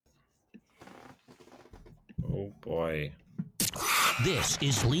Oh boy. This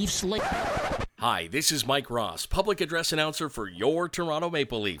is Leafs Late. Hi, this is Mike Ross, public address announcer for your Toronto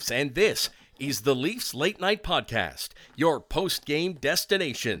Maple Leafs, and this is the Leafs Late Night Podcast, your post-game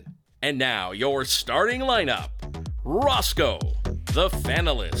destination. And now, your starting lineup. Roscoe, the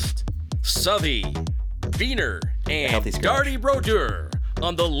Fanalist, Southey, Wiener, and Darty Brodeur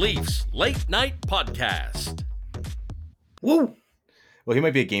on the Leafs Late Night Podcast. Woo! Well, he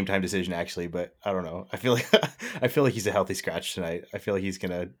might be a game time decision actually, but I don't know. I feel like he's a healthy scratch tonight. I feel like he's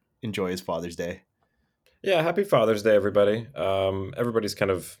gonna enjoy his Father's Day. Yeah, happy Father's Day, everybody. Everybody's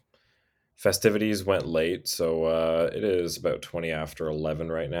kind of festivities went late, so it is about 20 after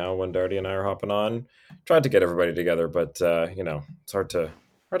 11 right now when Darty and I are hopping on. Tried to get everybody together, but it's hard to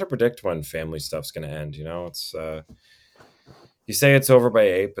predict when family stuff's gonna end. You know, it's you say it's over by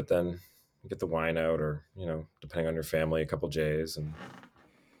 8, but then you get the wine out, or depending on your family, a couple J's, and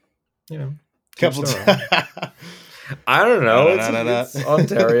Couple. I don't know. It's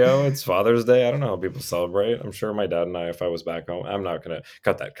Ontario. It's Father's Day. I don't know how people celebrate. I'm sure my dad and I, if I was back home, I'm not gonna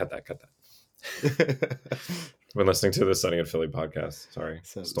cut that. Been listening to the Sunny in Philly podcast. Sorry,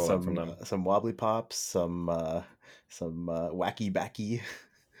 stole that from them. Some wobbly pops, some wacky backy.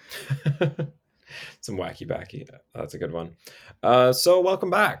 Some wacky backy. That's a good one. So welcome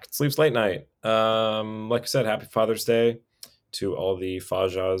back. It's Leafs Late Night. Like I said, happy Father's Day to all the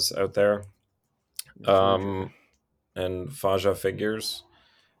Fajas out there. And Faja figures.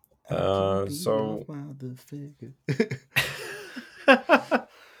 George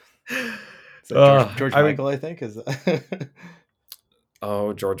Michael, I think is.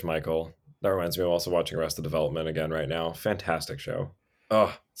 Oh, George Michael. That reminds me of also watching Arrested Development again right now. Fantastic show.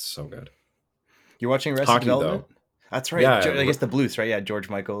 Oh, it's so good. You're watching Arrested Development? Though. That's right. Yeah, I guess the Blues, right? Yeah, George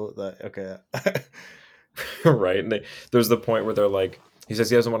Michael. Okay. Right. And there's the point where they're like, he says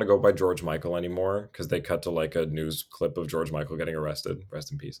he doesn't want to go by George Michael anymore because they cut to like a news clip of George Michael getting arrested.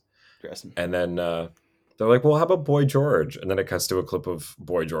 Rest in peace. And then they're like, well, how about Boy George? And then it cuts to a clip of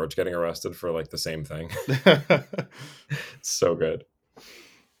Boy George getting arrested for like the same thing. So good.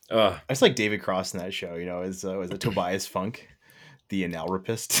 I just like David Cross in that show, was it Tobias Funk, the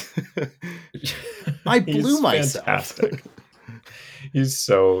analrapist? I blew myself. Fantastic. He's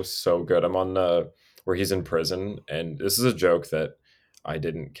so good. I'm on where he's in prison, and this is a joke that I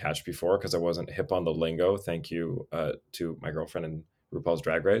didn't catch before because I wasn't hip on the lingo. Thank you to my girlfriend in RuPaul's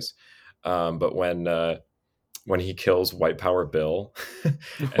Drag Race. But when he kills White Power Bill,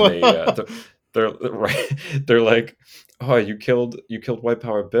 and they're like, oh, you killed White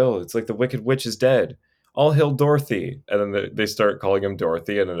Power Bill. It's like the Wicked Witch is dead. All hail Dorothy. And then they start calling him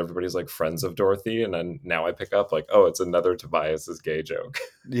Dorothy, and then everybody's like friends of Dorothy. And then now I pick up like, oh, it's another Tobias's gay joke.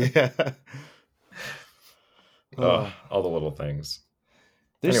 Yeah. All the little things.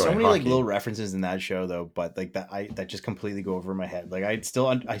 There's so many like little references in that show though, but like that just completely go over my head. Like I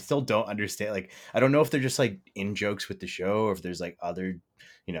still don't understand. Like I don't know if they're just like in jokes with the show, or if there's like other,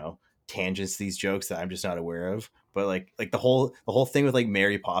 tangents to these jokes that I'm just not aware of. But like the whole thing with like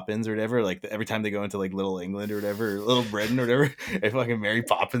Mary Poppins or whatever, like every time they go into like Little England or whatever, or Little Britain or whatever, if fucking Mary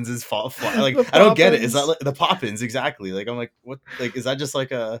Poppins is like I don't get it. Is that like the Poppins exactly? Like I'm like, what? Like is that just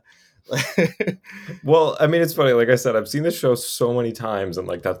like a Well, I mean, it's funny. Like I said, I've seen this show so many times, and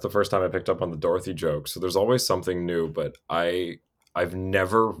like that's the first time I picked up on the Dorothy joke. So there's always something new, but I've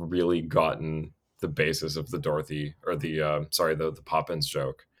never really gotten the basis of the Dorothy or the Poppins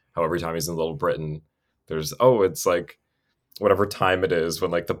joke. How every time he's in Little Britain, it's like whatever time it is when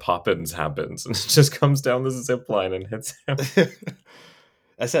like the Poppins happens, and it just comes down the zip line and hits him.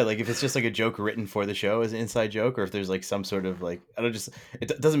 I said, like, if it's just like a joke written for the show as an inside joke, or if there's like some sort of like,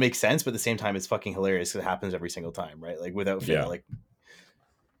 it doesn't make sense, but at the same time, it's fucking hilarious because it happens every single time, right? Like without fail, like.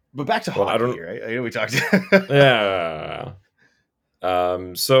 But back to hockey, right? I know we talked. Yeah.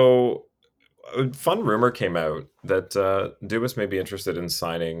 So a fun rumor came out that Dubas may be interested in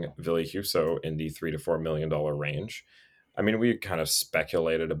signing Ville Husso in the $3 to $4 million range. I mean, we kind of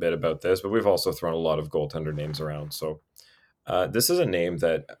speculated a bit about this, but we've also thrown a lot of goaltender names around. So this is a name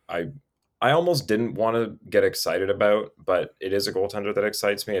that I almost didn't want to get excited about, but it is a goaltender that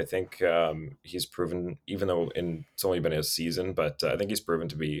excites me. I think he's proven, even though it's only been a season, but I think he's proven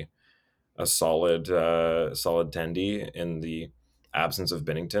to be a solid tendy in the absence of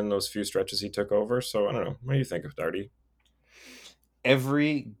Binnington, those few stretches he took over. So I don't know. What do you think of Darty?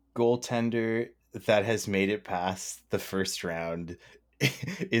 Every goaltender that has made it past the first round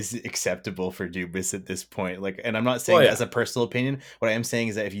is acceptable for Dubas at this point. Like, and I'm not saying that as a personal opinion. What I am saying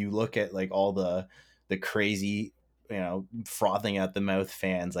is that if you look at like all the crazy, frothing at the mouth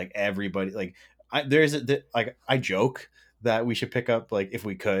fans, like everybody, like I joke that we should pick up, like if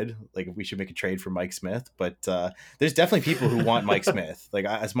we could, like if we should make a trade for Mike Smith. But there's definitely people who want Mike Smith. Like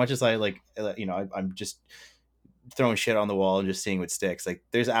as much as I like, I'm just throwing shit on the wall and just seeing what sticks. Like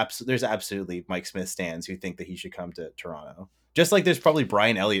there's absolutely Mike Smith stands who think that he should come to Toronto. Just like there's probably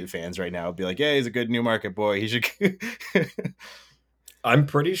Brian Elliott fans right now be like, yeah, he's a good Newmarket boy. He should. I'm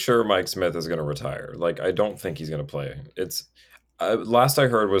pretty sure Mike Smith is going to retire. Like, I don't think he's going to play. It's last I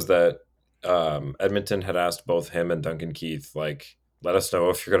heard was that Edmonton had asked both him and Duncan Keith, like, let us know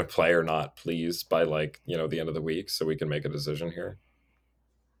if you're going to play or not, please, by like, the end of the week so we can make a decision here.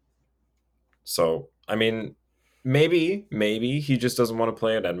 So, I mean, maybe he just doesn't want to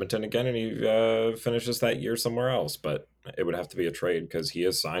play at Edmonton again and he finishes that year somewhere else. But it would have to be a trade because he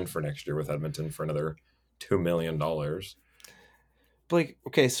is signed for next year with Edmonton for another $2 million. Like,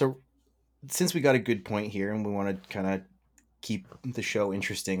 okay, so since we got a good point here and we want to kind of keep the show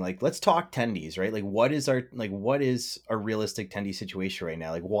interesting, like let's talk tendies, right? Like what is our realistic tendy situation right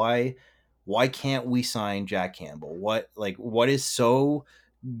now? Like why can't we sign Jack Campbell? What is so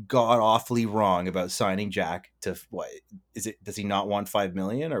god awfully wrong about signing Jack to what is it? Does he not want 5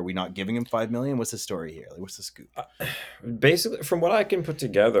 million? Are we not giving him 5 million? What's the story here? Like what's the scoop? Basically, from what I can put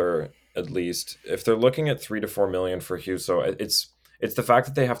together, at least, if they're looking at 3 to 4 million for Huso, it's the fact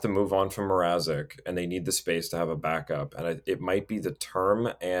that they have to move on from Mrazek and they need the space to have a backup. And it might be the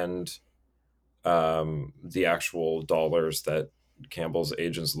term and the actual dollars that Campbell's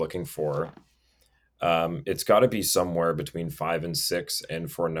agent's looking for. It's got to be somewhere between 5 and 6,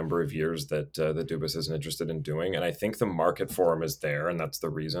 and for a number of years that the Dubas isn't interested in doing. And I think the market for him is there, and that's the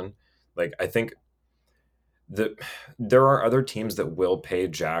reason. Like, I think that there are other teams that will pay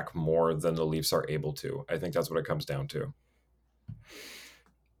Jack more than the Leafs are able to. I think that's what it comes down to.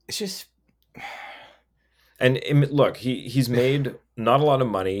 It's just, and look, he's made not a lot of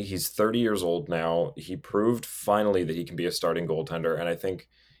money. He's 30 years old now. He proved finally that he can be a starting goaltender, and I think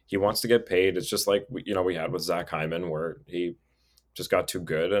he wants to get paid. It's just like we had with Zach Hyman, where he just got too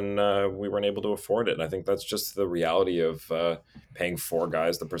good and we weren't able to afford it. And I think that's just the reality of paying 4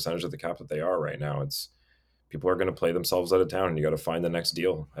 guys the percentage of the cap that they are right now. It's people are going to play themselves out of town, and you got to find the next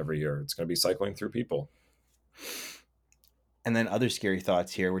deal every year. It's going to be cycling through people. And then other scary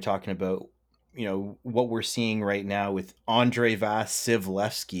thoughts here. We're talking about, what we're seeing right now with Andrei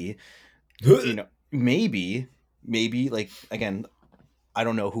Vasilevskiy. Maybe like, again, I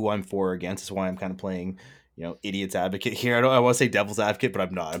don't know who I'm for or against. That's why I'm kind of playing, idiot's advocate here. I want to say devil's advocate, but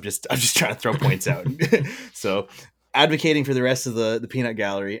I'm not. I'm just trying to throw points out. So advocating for the rest of the peanut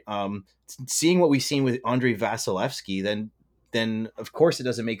gallery. Seeing what we've seen with Andrei Vasilevskiy, then of course it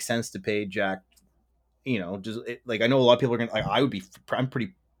doesn't make sense to pay Jack. I know a lot of people are gonna. I'm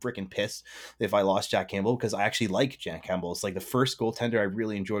pretty freaking pissed if I lost Jack Campbell, because I actually like Jack Campbell. It's like the first goaltender I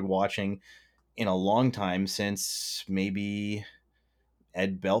really enjoyed watching in a long time, since maybe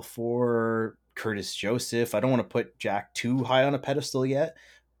Ed Belfour, Curtis Joseph. I don't want to put Jack too high on a pedestal yet,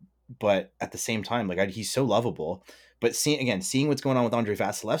 but at the same time, like he's so lovable. But seeing what's going on with Andrei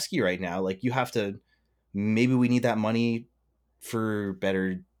Vasilevskiy right now, like you have to, maybe we need that money for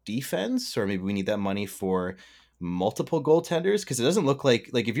better defense, or maybe we need that money for multiple goaltenders, because it doesn't look like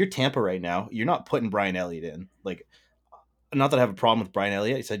if you're Tampa right now, you're not putting Brian Elliott in. Like, not that I have a problem with Brian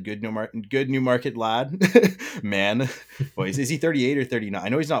Elliott. He said good Newmarket lad. Man, boys, is he 38 or 39? I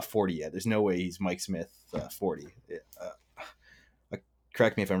know he's not 40 yet. There's no way he's Mike Smith 40.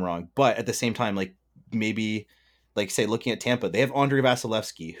 Correct me if I'm wrong, but at the same time, like maybe, like say looking at Tampa, they have Andrei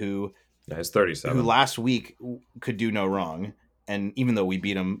Vasilevskiy who he's 37, who last week could do no wrong. And even though we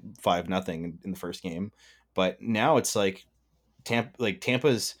beat them 5-0 in the first game, but now it's like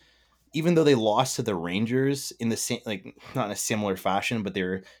Tampa's, even though they lost to the Rangers in the same, like not in a similar fashion, but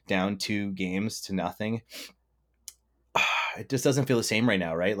they're down 2-0. It just doesn't feel the same right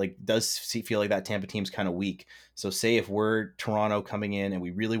now, right? Like, does feel like that Tampa team's kind of weak. So say if we're Toronto coming in and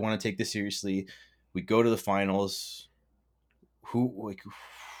we really want to take this seriously, we go to the finals.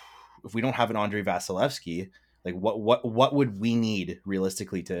 If we don't have an Andrei Vasilevskiy, like what would we need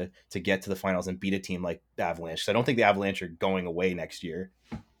realistically to get to the finals and beat a team like the Avalanche? So I don't think the Avalanche are going away next year.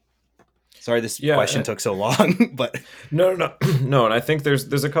 Sorry, this question took so long, but no. And I think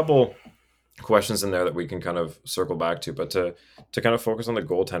there's a couple questions in there that we can kind of circle back to, but to kind of focus on the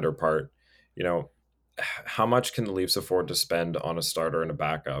goaltender part, how much can the Leafs afford to spend on a starter and a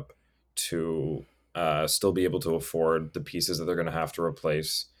backup to still be able to afford the pieces that they're going to have to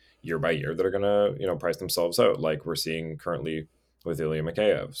replace year by year that are going to, price themselves out, like we're seeing currently with Ilya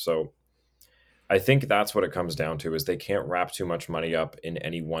Mikheyev. So I think that's what it comes down to, is they can't wrap too much money up in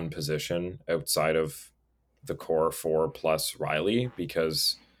any one position outside of the core 4 plus Riley,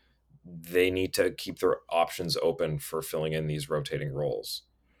 because they need to keep their options open for filling in these rotating roles.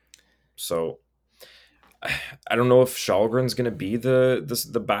 So I don't know if Shalgren's going to be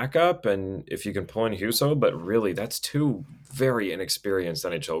the backup, and if you can pull in Huso, but really that's two very inexperienced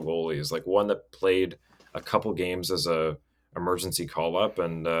NHL goalies. Like one that played a couple games as a emergency call up,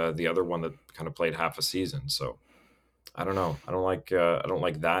 and the other one that kind of played half a season. So I don't know. I don't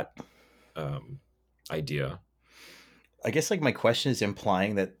like that idea. I guess like my question is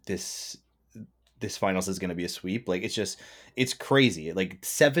implying that this finals is going to be a sweep. Like it's crazy. Like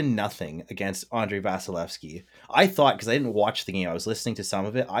 7-0 against Andrei Vasilevsky. I thought, because I didn't watch the game, I was listening to some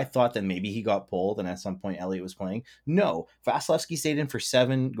of it. I thought that maybe he got pulled and at some point Elliott was playing. No, Vasilevsky stayed in for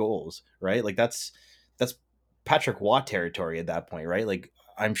 7 goals, right? Like that's Patrick Watt territory at that point, right? Like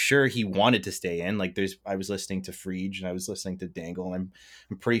I'm sure he wanted to stay in. Like I was listening to Frege and I was listening to Dangle, and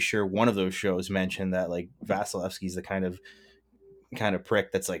I'm pretty sure one of those shows mentioned that like Vasilevsky's the kind of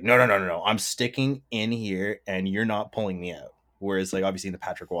prick that's like, no, I'm sticking in here and you're not pulling me out. Whereas like obviously in the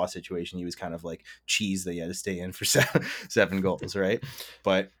Patrick Waugh situation, he was kind of like cheese that he had to stay in for 7 goals, right?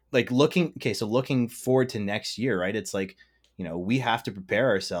 But like looking forward to next year, right? It's like, we have to prepare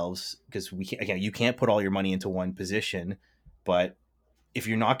ourselves because you can't put all your money into one position. But if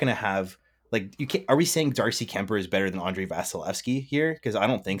you're not going to have like, are we saying Darcy Kemper is better than Andrei Vasilevsky here? Because I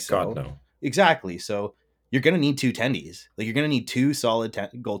don't think so. God, no. Exactly. So you're going to need 2 tendies. Like you're going to need 2 solid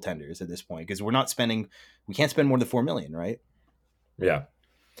goaltenders at this point, because we can't spend more than $4 million, right? Yeah.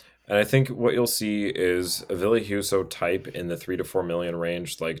 And I think what you'll see is a Ville Husso type in the $3 to $4 million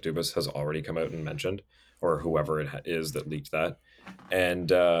range, like Dubas has already come out and mentioned, or whoever it is that leaked that. And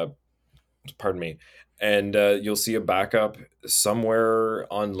pardon me. And you'll see a backup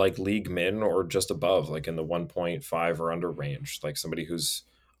somewhere on like league min or just above, like in the 1.5 or under range, like somebody who's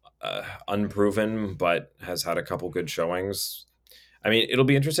unproven but has had a couple good showings. I mean, it'll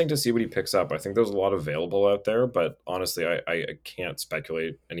be interesting to see what he picks up. I think there's a lot available out there, but honestly, I can't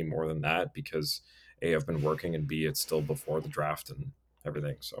speculate any more than that because A, I've been working, and B, it's still before the draft and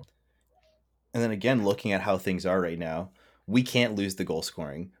everything. So, and then again, looking at how things are right now, we can't lose the goal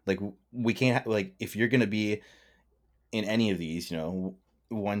scoring. Like we can't, like if you're going to be in any of these,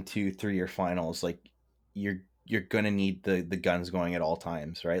 1, 2, 3 year finals, like you're going to need the guns going at all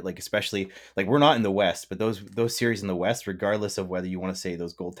times, right? Like especially like we're not in the West, but those series in the West, regardless of whether you want to say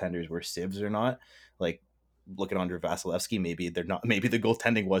those goaltenders were sieves or not, like look at Andrei Vasilevsky, maybe they're not, maybe the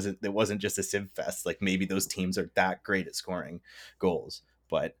goaltending wasn't just a sieve fest. Like maybe those teams are that great at scoring goals,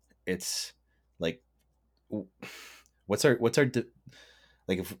 but it's like, what's our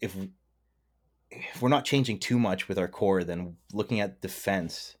like if we're not changing too much with our core, then looking at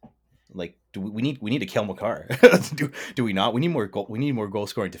defense, like we need to kill Makar. do we not? We need more goal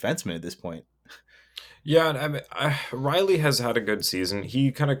scoring defensemen at this point. Yeah, and I mean, Riley has had a good season.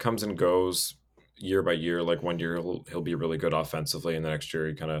 He kind of comes and goes year by year. Like one year he'll be really good offensively, and the next year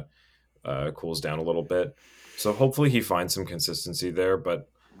he kind of cools down a little bit. So hopefully he finds some consistency there. But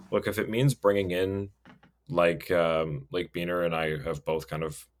look, if it means bringing in like Biener and I have both kind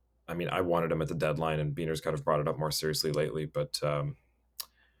of, I mean, I wanted him at the deadline, and Biener's kind of brought it up more seriously lately. But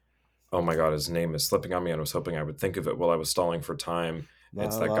oh my God, his name is slipping on me, and I was hoping I would think of it while I was stalling for time.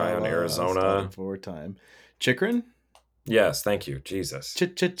 It's that guy on Arizona. For time, Chychrun. Yes, thank you, Jesus.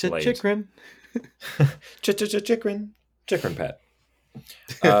 Chychrun. Chychrun pet.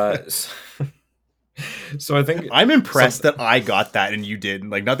 So I think I'm impressed that I got that and you didn't.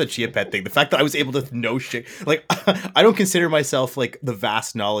 Like, not the Chia Pet thing. The fact that I was able to know shit. Like, I don't consider myself like the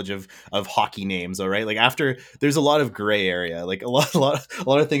vast knowledge of hockey names. All right, like after there's a lot of gray area. Like a lot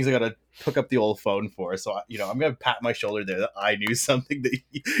of things I gotta hook up the old phone for. So I'm gonna pat my shoulder there that I knew something that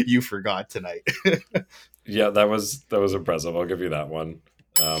you forgot tonight. Yeah, that was impressive. I'll give you that one.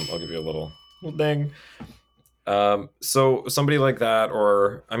 I'll give you a little ding. So somebody like that,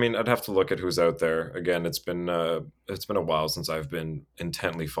 or I mean, I'd have to look at who's out there. Again, it's been a while since I've been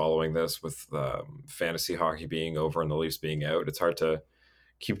intently following this with fantasy hockey being over and the Leafs being out. It's hard to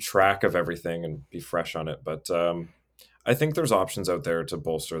keep track of everything and be fresh on it. But I think there's options out there to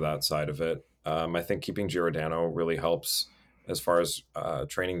bolster that side of it. I think keeping Giordano really helps as far as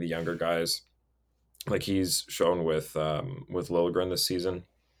training the younger guys, like he's shown with Liljegren this season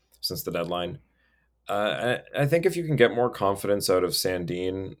since the deadline. I think if you can get more confidence out of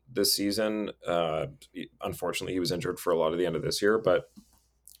Sandin this season, unfortunately he was injured for a lot of the end of this year, but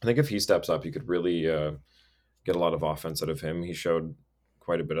I think if he steps up, you could really get a lot of offense out of him. He showed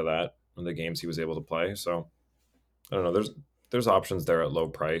quite a bit of that in the games he was able to play. So I don't know. There's options there at low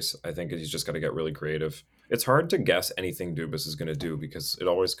price. I think he's just got to get really creative. It's hard to guess anything Dubas is going to do because it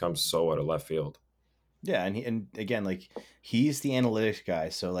always comes so out of left field. Yeah, and again, like he's the analytics guy,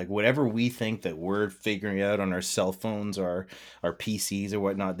 so like whatever we think that we're figuring out on our cell phones or our PCs or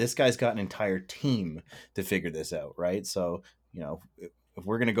whatnot, this guy's got an entire team to figure this out, right? So if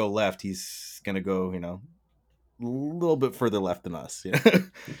we're gonna go left, he's gonna go a little bit further left than us.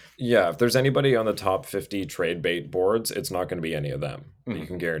 Yeah, if there's anybody on the top 50 trade bait boards, it's not going to be any of them. You Mhm.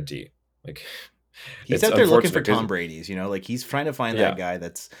 can guarantee. Like, He's it's out there looking for unfortunate 'cause- Tom Brady's, like he's trying to find yeah. that guy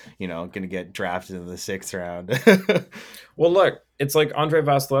that's going to get drafted in the 6th round. Well, look, it's like Andre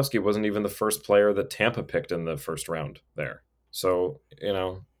Vasilevsky wasn't even the first player that Tampa picked in the first round there. So,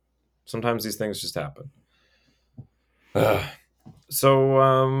 sometimes these things just happen.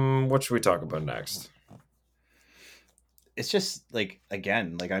 So, what should we talk about next? It's just like,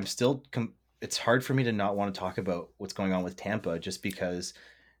 again, like I'm still it's hard for me to not want to talk about what's going on with Tampa just because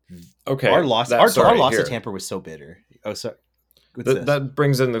our loss to Tampa was so bitter. Oh, sorry. That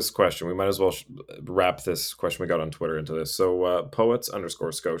brings in this question. We might as well wrap this question we got on Twitter into this. So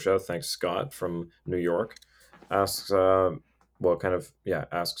poets_Scotia, thanks Scott from New York, asks,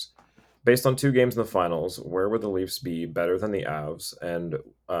 asks, based on 2 games in the finals, where would the Leafs be better than the Avs, and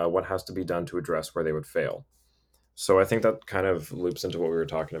what has to be done to address where they would fail? So I think that kind of loops into what we were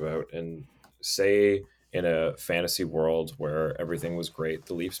talking about. And say in a fantasy world where everything was great,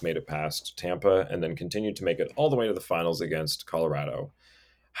 the Leafs made it past Tampa and then continued to make it all the way to the finals against Colorado.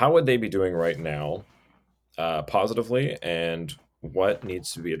 How would they be doing right now, positively, and what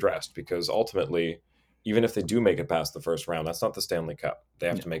needs to be addressed? Because ultimately, even if they do make it past the first round, that's not the Stanley Cup. They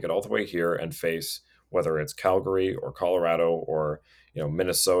have to make it all the way here and face whether it's Calgary or Colorado or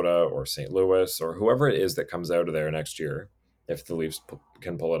Minnesota or St. Louis or whoever it is that comes out of there next year. If the Leafs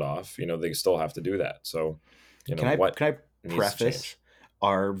can pull it off, they still have to do that. So, can I preface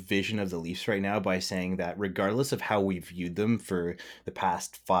our vision of the Leafs right now by saying that regardless of how we viewed them for the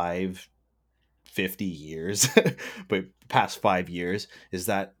past 50 years, but past 5 years, is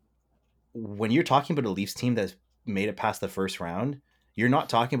that when you're talking about a Leafs team that's made it past the first round, you're not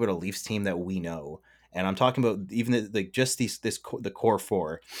talking about a Leafs team that we know. And I'm talking about even the core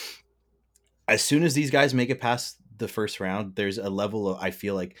 4. As soon as these guys make it past the first round, there's a level of, I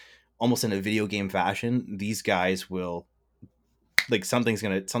feel like almost in a video game fashion, these guys will, like, something's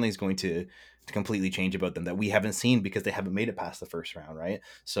going to completely change about them that we haven't seen because they haven't made it past the first round, right?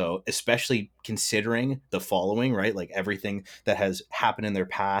 So especially considering the following, right, like everything that has happened in their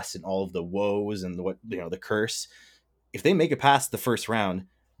past and all of the woes and the curse, if they make it past the first round,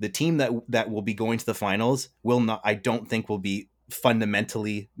 the team that will be going to the finals I don't think will be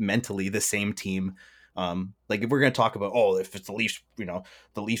fundamentally mentally the same team. Like if we're going to talk about, if it's the Leafs, the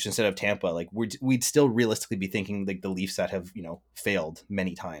Leafs instead of Tampa, like we'd still realistically be thinking like the Leafs that have, failed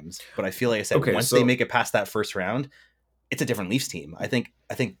many times. But I feel like I said, once they make it past that first round, it's a different Leafs team. I think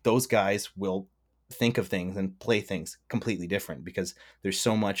those guys will think of things and play things completely different because there's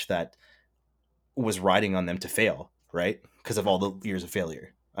so much that was riding on them to fail, right? Because of all the years of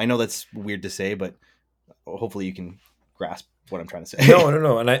failure. I know that's weird to say, but hopefully you can grasp what I'm trying to say.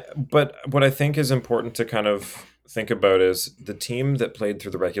 No. But what I think is important to kind of think about is the team that played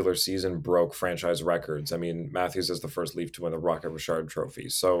through the regular season broke franchise records. I mean, Matthews is the first Leaf to win the Rocket Richard Trophy.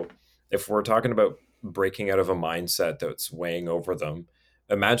 So if we're talking about breaking out of a mindset that's weighing over them,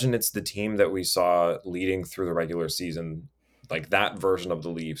 imagine it's the team that we saw leading through the regular season. Like that version of the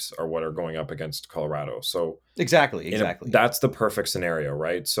Leafs are what are going up against Colorado. So exactly. That's the perfect scenario,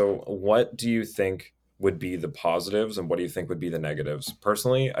 right? So what do you think would be the positives and what do you think would be the negatives?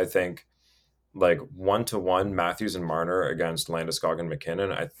 Personally, I think like 1-to-1 Matthews and Marner against Landeskog and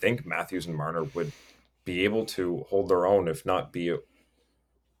McKinnon, I think Matthews and Marner would be able to hold their own, if not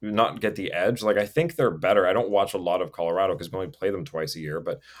get the edge. Like I think they're better. I don't watch a lot of Colorado because we only play them twice a year.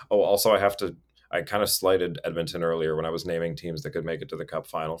 But also I kind of slighted Edmonton earlier when I was naming teams that could make it to the Cup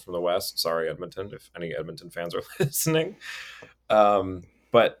final from the West. Sorry, Edmonton, if any Edmonton fans are listening.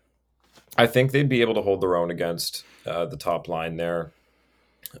 But I think they'd be able to hold their own against the top line there.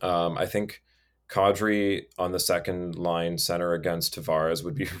 I think Kadri on the second line center against Tavares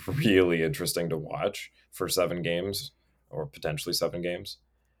would be really interesting to watch for 7 games or potentially 7 games.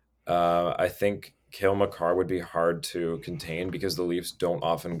 I think Cale Makar would be hard to contain because the Leafs don't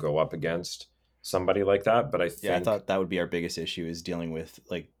often go up against somebody like that. But I thought that would be our biggest issue is dealing with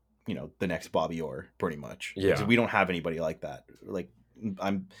the next Bobby Orr pretty much. Yeah, we don't have anybody like that. Like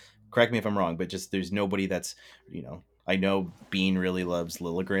correct me if I'm wrong, but just there's nobody that's I know Bean really loves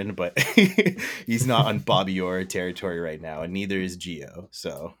Liljegren, but he's not on Bobby Orr territory right now, and neither is Gio.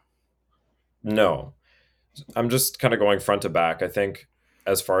 So no, I'm just kind of going front to back. I think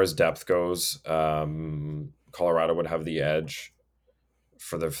as far as depth goes, Colorado would have the edge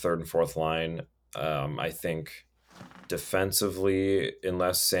for the third and fourth line. I think defensively,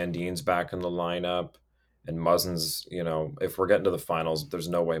 unless Sandin's back in the lineup and Muzzin's, if we're getting to the finals, there's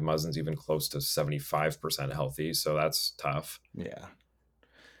no way Muzzin's even close to 75% healthy. So that's tough. Yeah.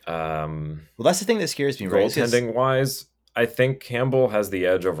 Well, that's the thing that scares me, right? Goaltending wise, I think Campbell has the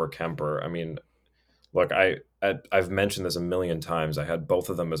edge over Kemper. I mean, look, I've mentioned this a million times. I had both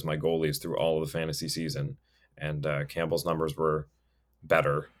of them as my goalies through all of the fantasy season, and Campbell's numbers were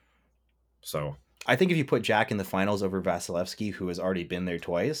better. So I think if you put Jack in the finals over Vasilevsky, who has already been there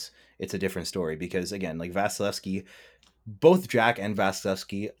twice, it's a different story. Because again, like Vasilevsky, both Jack and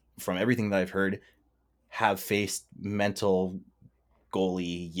Vasilevsky, from everything that I've heard, have faced mental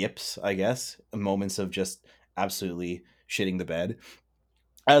goalie yips, I guess, moments of just absolutely shitting the bed,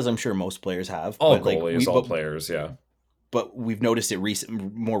 as I'm sure most players have. All goalies, all players, yeah. But we've noticed it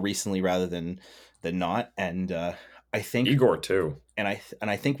more recently rather than not, and I think Igor too. And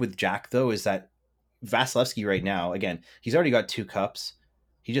I think with Jack though is that Vasilevsky right now, again, he's already got 2 cups.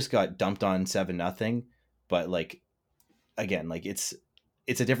 He just got dumped on 7-0, but like again, like it's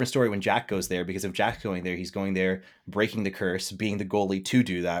a different story when Jack goes there, because if Jack's going there, he's going there breaking the curse, being the goalie to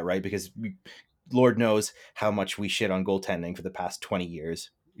do that, right? Because Lord knows how much we shit on goaltending for the past 20 years.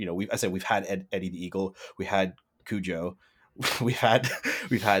 We've had Eddie the Eagle, we had Cujo, we've had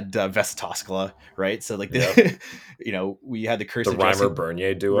Vesatoskala, right? So like yep. We had the curse of Reimer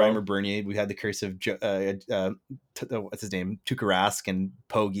Bernier duo. Reimer Bernier. We had the curse of what's his name, Tukarask and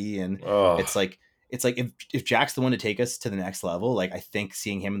Pogge, and it's like if Jack's the one to take us to the next level, like I think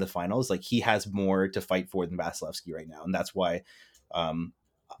seeing him in the finals, like he has more to fight for than Vasilevsky right now, and that's why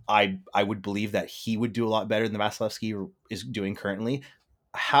I would believe that he would do a lot better than Vasilevsky is doing currently.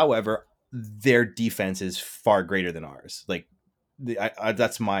 However, their defense is far greater than ours. Like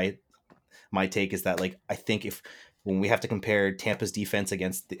that's my take, is that like I think when we have to compare Tampa's defense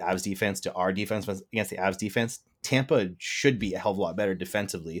against the Avs defense to our defense against the Avs defense, Tampa should be a hell of a lot better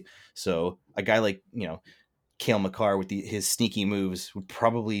defensively. So a guy like Cale Makar with his sneaky moves would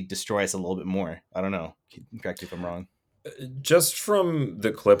probably destroy us a little bit more. I don't know. Correct me if I'm wrong. Just from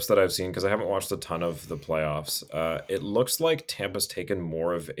the clips that I've seen, because I haven't watched a ton of the playoffs, it looks like Tampa's taken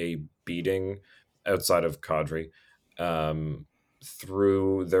more of a beating outside of Kadri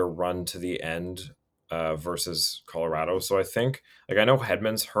through their run to the end versus Colorado. So I think, like, I know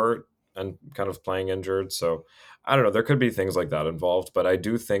Hedman's hurt and kind of playing injured, so I don't know. There could be things like that involved, but I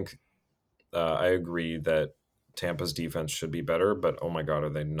do think I agree that Tampa's defense should be better, but oh my God, are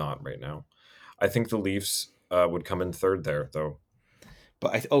they not right now? I think the Leafs would come in third there, though.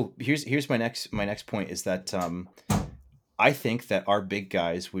 But here's my next point is that I think that our big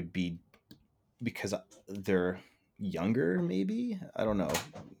guys would be, because they're younger, maybe, I don't know.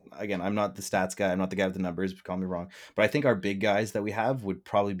 Again, I'm not the stats guy. I'm not the guy with the numbers. Call me wrong, but I think our big guys that we have would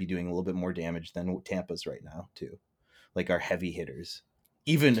probably be doing a little bit more damage than Tampa's right now too. Like our heavy hitters,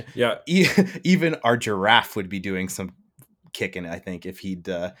 even our Giraffe would be doing some kicking, I think, if he'd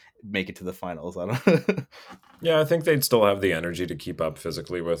make it to the finals. I don't. Yeah, I think they'd still have the energy to keep up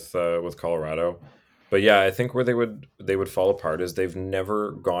physically with Colorado. But yeah, I think where they would fall apart is they've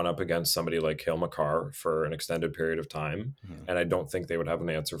never gone up against somebody like Cale Makar for an extended period of time, and I don't think they would have an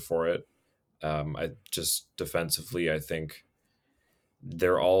answer for it. I just defensively, I think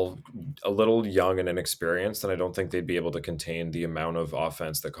they're all a little young and inexperienced, and I don't think they'd be able to contain the amount of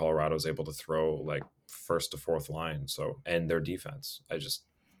offense that Colorado's able to throw, like first to fourth line. So, and their defense,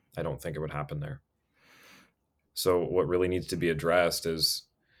 I don't think it would happen there. So what really needs to be addressed is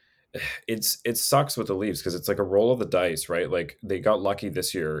it sucks with the Leafs because it's like a roll of the dice, right? Like they got lucky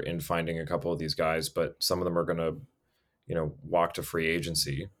this year in finding a couple of these guys, but some of them are going to, walk to free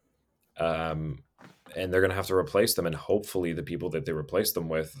agency. And they're going to have to replace them. And hopefully the people that they replace them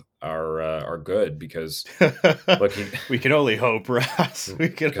with are good, because look, we can only hope, Ross.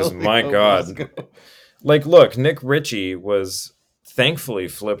 Because my God, like, look, Nick Ritchie was thankfully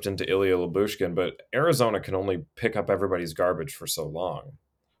flipped into Ilya Lyubushkin, but Arizona can only pick up everybody's garbage for so long.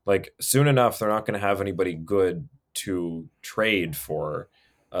 Like soon enough, they're not going to have anybody good to trade for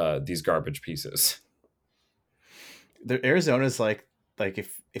these garbage pieces. Arizona's like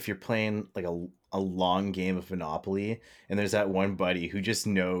if you're playing like a long game of Monopoly, and there's that one buddy who just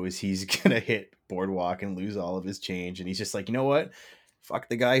knows he's gonna hit Boardwalk and lose all of his change, and he's just like, you know what? Fuck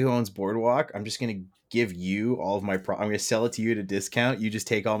the guy who owns Boardwalk. I'm just gonna give you all of my I'm gonna sell it to you at a discount. You just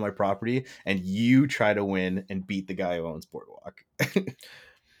take all my property and you try to win and beat the guy who owns Boardwalk.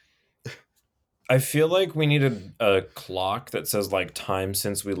 I feel like we need a clock that says like time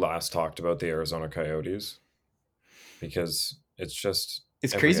since we last talked about the Arizona Coyotes, because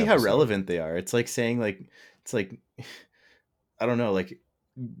it's crazy how relevant they are. It's like saying I don't know, like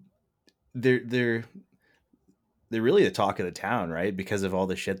they're really the talk of the town, right? Because of all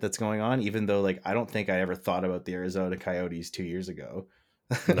the shit that's going on. Even though, like, I don't think I ever thought about the Arizona Coyotes 2 years ago.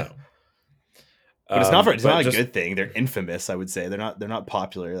 No. But it's not a just, good thing. They're infamous, I would say. They're not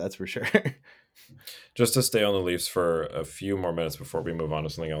popular, that's for sure. just to stay on the Leafs for a few more minutes before we move on to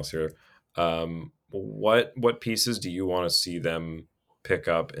something else here. What pieces do you want to see them pick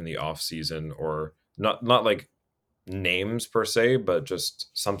up in the off season, or not like names per se, but just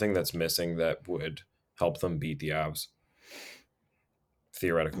something that's missing that would help them beat the Avs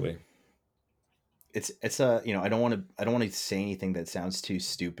theoretically? It's a, I don't want to say anything that sounds too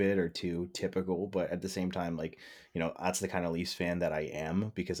stupid or too typical, but at the same time, like, that's the kind of Leafs fan that I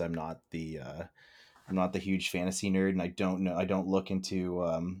am, because I'm not the huge fantasy nerd, and I don't look into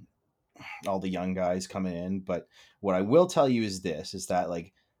all the young guys coming in. But what I will tell you is that,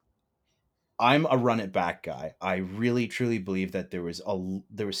 like, I'm a run it back guy. I really truly believe that there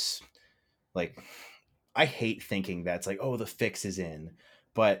was like, I hate thinking that's like, oh, the fix is in,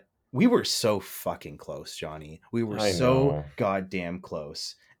 but we were so fucking close, Johnny. We were so goddamn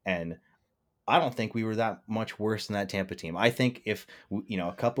close. And I don't think we were that much worse than that Tampa team. I think if,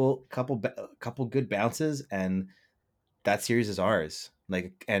 a couple good bounces and that series is ours.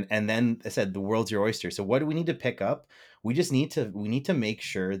 Like, and then I said, the world's your oyster. So what do we need to pick up? We need to make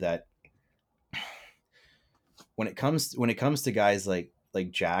sure that when it comes to guys like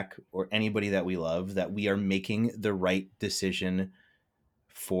Jack or anybody that we love, that we are making the right decision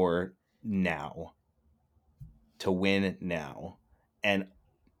for now, to win now.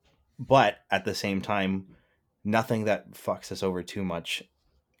 But at the same time, nothing that fucks us over too much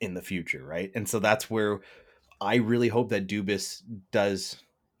in the future, right? And so that's where I really hope that Dubas does,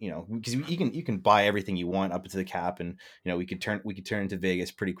 because you can buy everything you want up to the cap, and we could turn into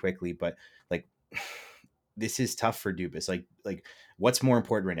Vegas pretty quickly, but like, this is tough for Dubas. Like what's more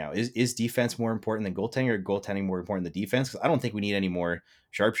important right now? Is defense more important than goaltending, or goaltending more important than defense? Because I don't think we need any more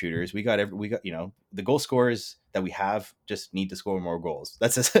sharpshooters. We got the goal scorers that we have just need to score more goals.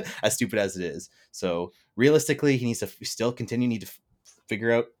 That's as stupid as it is. So realistically, he needs to still need to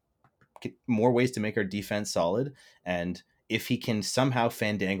figure out more ways to make our defense solid. And if he can somehow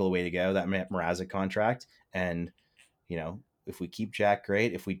fandangle a way to get out of that Mrazek contract, and if we keep Jack,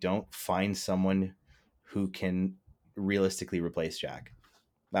 great. If we don't, find someone who can realistically replace Jack.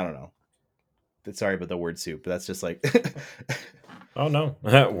 I don't know. Sorry about the word soup, but that's just like oh no.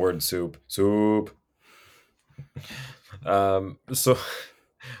 Word soup. So it's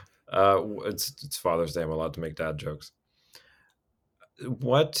Father's Day. I'm allowed to make dad jokes.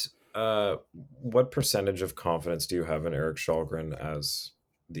 What percentage of confidence do you have in Erik Källgren as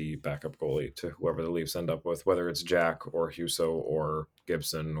the backup goalie to whoever the Leafs end up with, whether it's Jack or Husso or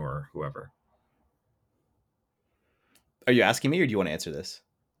Gibson or whoever? Are you asking me, or do you want to answer this?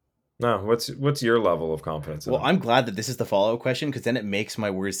 No, what's your level of confidence? Well, I'm glad that this is the follow-up question, because then it makes my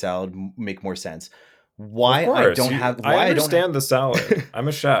word salad make more sense. I understand the salad. I'm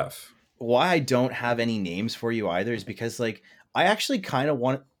a chef. Why I don't have any names for you either is because, like, I actually kind of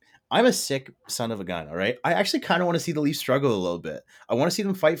want. I'm a sick son of a gun. All right, I actually kind of want to see the Leafs struggle a little bit. I want to see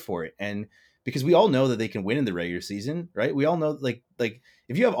them fight for it, and because we all know that they can win in the regular season, right? We all know, like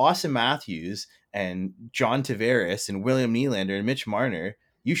if you have Austin Matthews and John Tavares and William Nylander and Mitch Marner,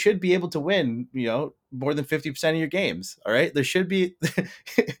 you should be able to win, more than 50% of your games. All right. There should be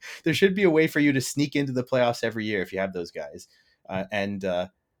a way for you to sneak into the playoffs every year if you have those guys. And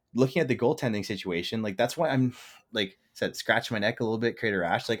looking at the goaltending situation, like, that's why I'm, like, scratch my neck a little bit, Crater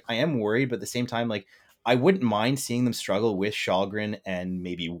Ash. Like, I am worried, but at the same time, like, I wouldn't mind seeing them struggle with Källgren and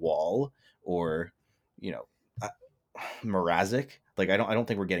maybe Wall, or, Mrazek. Like, I don't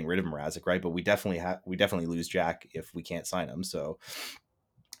think we're getting rid of Mrazek, right? But we definitely lose Jack if we can't sign him. So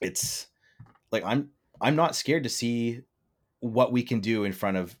it's like, I'm not scared to see what we can do in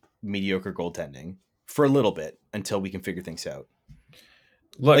front of mediocre goaltending for a little bit until we can figure things out.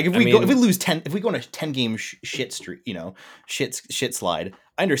 Look, like, if we go on a 10 game shit streak, shit slide,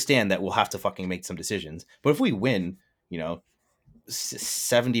 I understand that we'll have to fucking make some decisions. But if we win,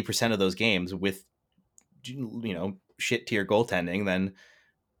 70% of those games with, shit tier goaltending, then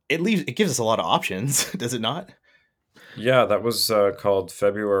it gives us a lot of options, does it not? Yeah, that was called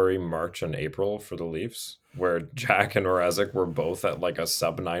February, March, and April for the Leafs, where Jack and Mrazek were both at like a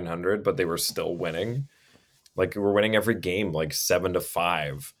sub 900, but they were still winning. Like, we're winning every game, like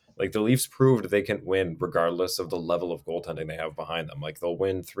 7-5. Like, the Leafs proved they can win regardless of the level of goaltending they have behind them. Like, they'll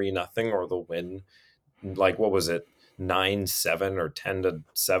win 3-0, or they'll win, like, what was it, 9-7 or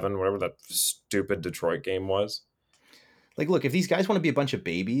 10-7, whatever that stupid Detroit game was. Like, look, if these guys want to be a bunch of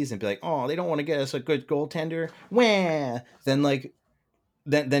babies and be like, oh, they don't want to get us a good goaltender, then, like,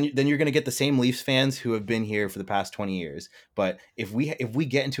 then you're going to get the same Leafs fans who have been here for the past 20 years. But if we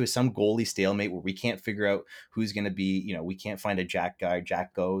get into some goalie stalemate where we can't figure out who's going to be, we can't find a Jack guy,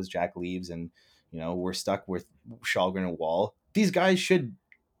 Jack goes, Jack leaves, and we're stuck with Shalgren and Wall. These guys should,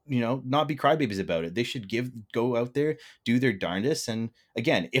 not be crybabies about it. They should go out there, do their darndest, and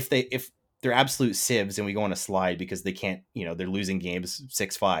again, if they're absolute sieves and we go on a slide because they can't, they're losing games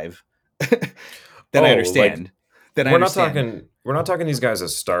 6-5, then I understand. We're not talking these guys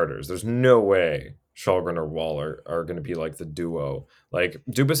as starters. There's no way Shalgren or Wall are going to be like the duo. Like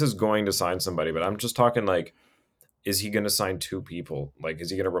Dubas is going to sign somebody, but I'm just talking like, is he going to sign two people? Like, is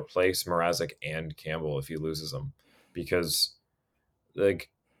he going to replace Mrazek and Campbell if he loses them? Because like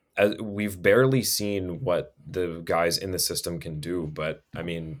we've barely seen what the guys in the system can do, but I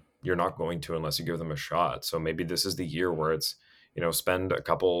mean, you're not going to unless you give them a shot. So maybe this is the year where it's, spend a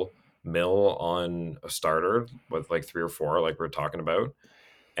couple mil on a starter with like 3 or 4 like we're talking about,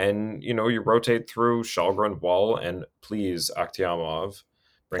 and you rotate through Shalgren, Wall, and please Akhtiamov.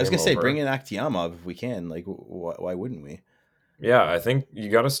 I was gonna say bring in Akhtiamov if we can. Like why wouldn't we? Yeah, I think you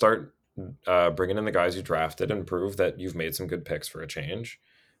got to start bringing in the guys you drafted and prove that you've made some good picks for a change,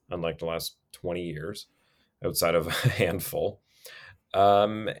 unlike the last 20 years outside of a handful.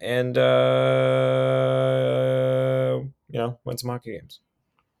 And win some hockey games.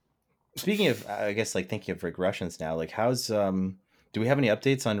 Speaking of, I guess, like thinking of regressions now, like how's do we have any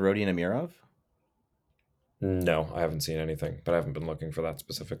updates on Rodion Amirov? No, I haven't seen anything, but I haven't been looking for that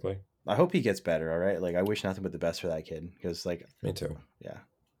specifically. I hope he gets better. All right, like I wish nothing but the best for that kid because, like, me too. Yeah.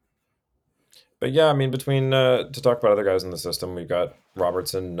 But yeah, I mean, between to talk about other guys in the system, we've got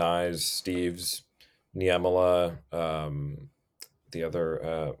Robertson, Nyes, Steves, Niemela, the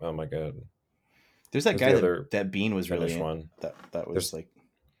other. Oh my god, there's that guy that Bean was really one. That was there's like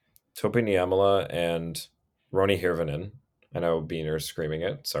Topi Niemela and Roni Hirvonen. I know Beaner's screaming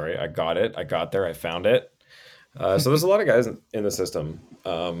it. Sorry, I got it. I got there. I found it. So there's a lot of guys in the system,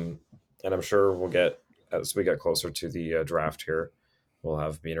 and I'm sure we'll get as we get closer to the draft here. We'll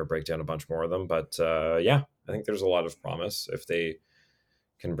have Beaner break down a bunch more of them. But yeah, I think there's a lot of promise if they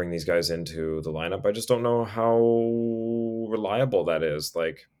can bring these guys into the lineup. I just don't know how reliable that is.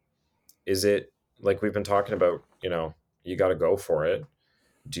 Like, is it like we've been talking about, you got to go for it.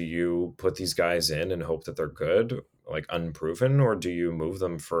 Do you put these guys in and hope that they're good, like unproven, or do you move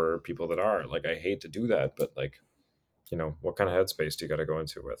them for people that are? Like, I hate to do that, but like, what kind of headspace do you got to go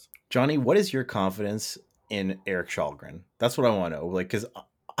into with? Johnny, what is your confidence in Erik Källgren? That's what I want to know. Like, because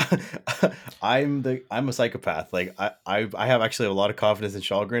I'm a psychopath. Like, I have actually a lot of confidence in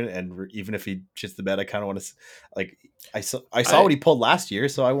Källgren, and even if he shits the bed, I kind of want to. Like, I saw what he pulled last year,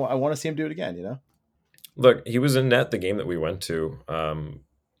 so I want to see him do it again. Look, he was in net the game that we went to.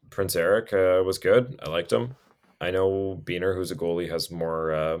 Prince Eric was good. I liked him. I know Beaner, who's a goalie, has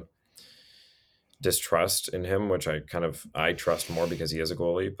more distrust in him, which I trust more because he is a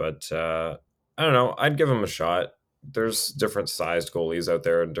goalie. But I don't know. I'd give him a shot. There's different sized goalies out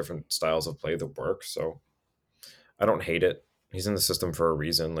there and different styles of play that work. So I don't hate it. He's in the system for a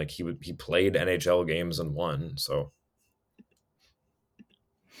reason. Like he played NHL games and won. So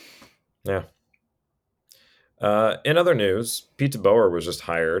yeah. In other news, Pete DeBoer was just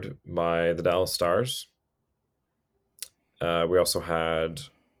hired by the Dallas Stars. We also had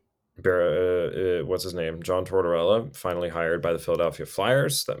what's his name? John Tortorella, finally hired by the Philadelphia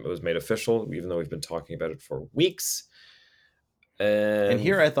Flyers. That was made official, even though we've been talking about it for weeks. And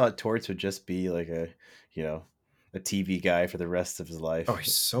here I thought Torts would just be like a TV guy for the rest of his life. Oh,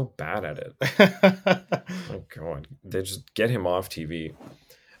 he's so bad at it. Oh, God. They just get him off TV.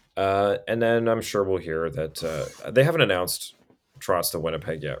 And then I'm sure we'll hear that they haven't announced Trotz to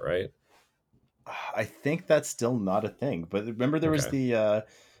Winnipeg yet, right? I think that's still not a thing. But remember there was the,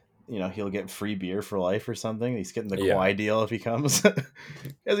 he'll get free beer for life or something. He's getting the Kawhi deal if he comes. He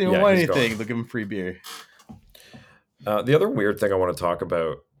doesn't even want anything. They'll give him free beer. The other weird thing I want to talk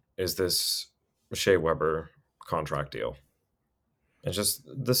about is this Shea Weber contract deal. It's just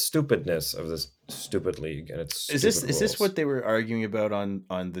the stupidness of this stupid league, and it's is this what they were arguing about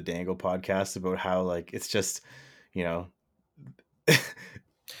on the Dangle podcast about how like it's just the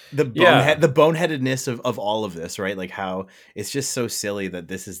boneheadedness of all of this, right? Like how it's just so silly that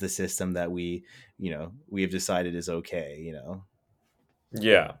this is the system that we have decided is okay.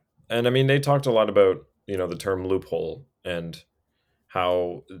 Yeah, and I mean they talked a lot about the term loophole and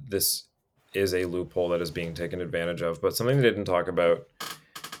how this is a loophole that is being taken advantage of. But something they didn't talk about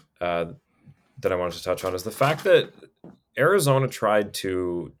that I wanted to touch on is the fact that Arizona tried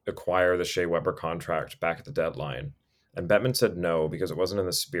to acquire the Shea Weber contract back at the deadline. And Bettman said no, because it wasn't in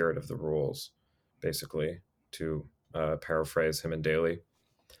the spirit of the rules, basically, to paraphrase him and Daly.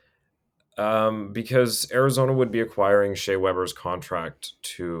 Because Arizona would be acquiring Shea Weber's contract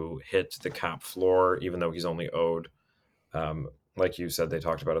to hit the cap floor, even though he's only owed, like you said, they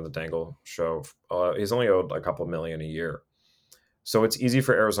talked about on the Dangle show, he's only owed a couple million a year. So it's easy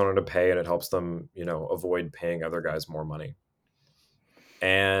for Arizona to pay, and it helps them, avoid paying other guys more money.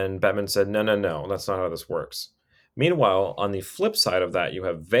 And Bettman said, no, that's not how this works. Meanwhile, on the flip side of that, you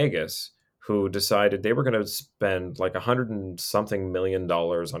have Vegas, who decided they were going to spend like $100 and something million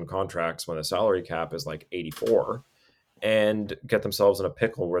on contracts when the salary cap is like 84, and get themselves in a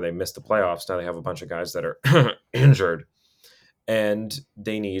pickle where they missed the playoffs. Now they have a bunch of guys that are injured, and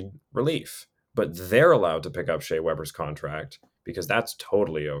they need relief. But they're allowed to pick up Shea Weber's contract because that's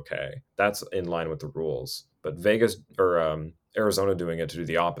totally okay. That's in line with the rules. But Vegas or Arizona doing it to do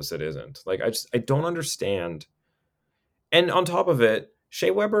the opposite isn't. Like, I don't understand. And on top of it,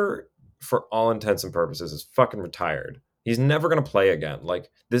 Shea Weber, for all intents and purposes, is fucking retired. He's never going to play again.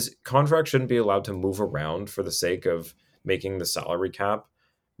 Like, this contract shouldn't be allowed to move around for the sake of making the salary cap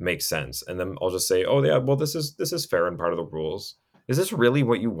make sense. And then I'll just say, oh yeah, well, this is fair and part of the rules. Is this really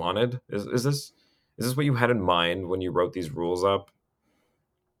what you wanted? Is this what you had in mind when you wrote these rules up?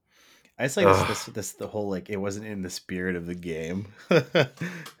 I just like this the whole, like, it wasn't in the spirit of the game.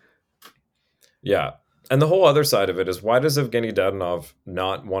 Yeah. And the whole other side of it is, why does Evgeny Dadonov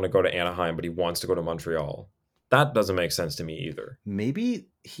not want to go to Anaheim, but he wants to go to Montreal? That doesn't make sense to me either. Maybe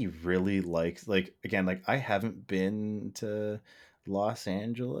he really likes, like, again, like, I haven't been to Los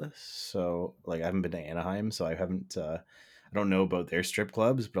Angeles, so, like, I haven't been to Anaheim, so I haven't, I don't know about their strip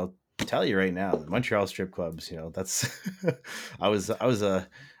clubs, but I'll tell you right now, the Montreal strip clubs, that's, I was a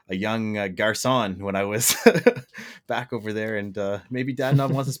young garçon when I was back over there, and maybe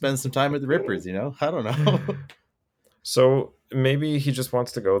Dadonov wants to spend some time at the Rippers, I don't know. So maybe he just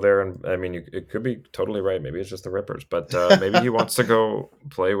wants to go there, and I mean, it could be totally right. Maybe it's just the Rippers, but maybe he wants to go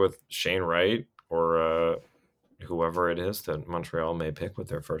play with Shane Wright or whoever it is that Montreal may pick with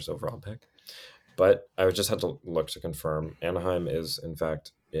their first overall pick. But I just had to look to confirm. Anaheim is, in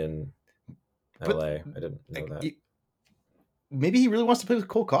fact, in LA. I didn't know that. Maybe he really wants to play with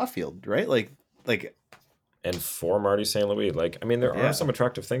Cole Caulfield, right? Like, and for Marty St. Louis. Like, I mean, there are some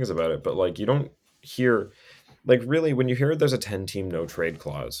attractive things about it, but like, you don't hear, like, really, when you hear there's a 10-team no trade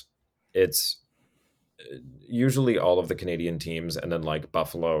clause, it's usually all of the Canadian teams and then like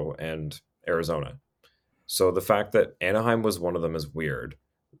Buffalo and Arizona. So the fact that Anaheim was one of them is weird.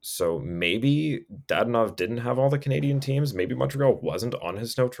 So maybe Dadonov didn't have all the Canadian teams. Maybe Montreal wasn't on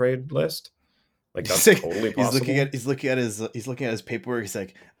his no trade list. Like, that's totally possible. He's looking at his paperwork. He's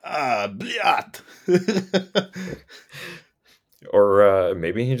like, bliat. Or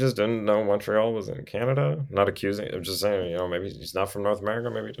maybe he just didn't know Montreal was in Canada. Not accusing. I'm just saying, maybe he's not from North America.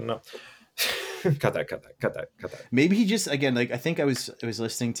 Maybe he didn't know. Cut that. Maybe he just, again, like, I think I was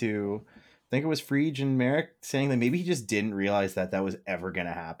listening to, I think it was Friedge and Merrick saying that maybe he just didn't realize that was ever going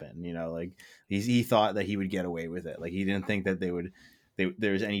to happen. Like, he thought that he would get away with it. Like, he didn't think that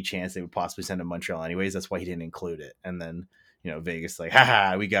there was any chance they would possibly send to Montreal anyways. That's why he didn't include it. And then, Vegas, like,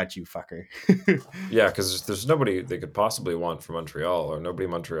 haha, we got you, fucker. Yeah, because there's nobody they could possibly want from Montreal, or nobody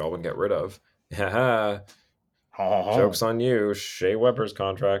Montreal would get rid of. Haha. Joke's on you. Shea Weber's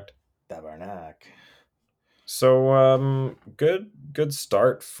contract. Tabarnak. So, good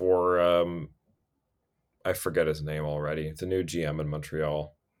start for, I forget his name already, the new GM in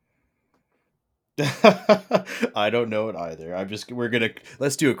Montreal. I don't know it either.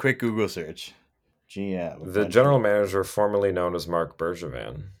 Let's do a quick Google search. GM. The general manager, formerly known as Marc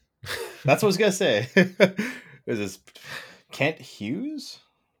Bergevin. That's what I was gonna say. Is this Kent Hughes?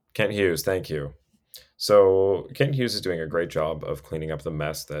 Kent Hughes, thank you. So Kent Hughes is doing a great job of cleaning up the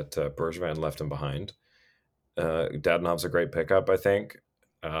mess that Bergevin left him behind. Dadonov's a great pickup, I think.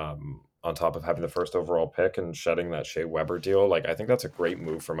 On top of having the first overall pick and shedding that Shea Weber deal, like, I think that's a great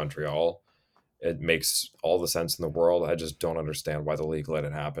move for Montreal. It makes all the sense in the world. I just don't understand why the league let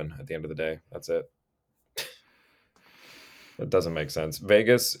it happen at the end of the day. That's it. It doesn't make sense.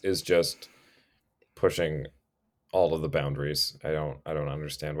 Vegas is just pushing all of the boundaries. I don't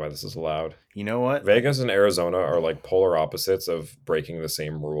understand why this is allowed. You know what? Vegas and Arizona are like polar opposites of breaking the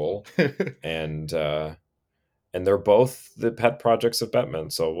same rule. and they're both the pet projects of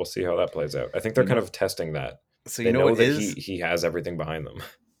Bettman, so we'll see how that plays out. I think they're kind of testing that. So they know that he has everything behind them.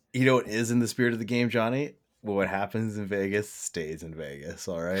 You know what is in the spirit of the game, Johnny? Well, what happens in Vegas stays in Vegas,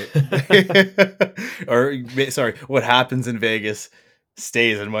 all right? Or, sorry, what happens in Vegas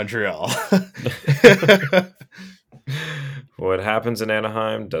stays in Montreal. What happens in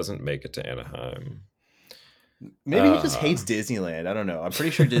Anaheim doesn't make it to Anaheim. Maybe he just hates Disneyland. I don't know. I'm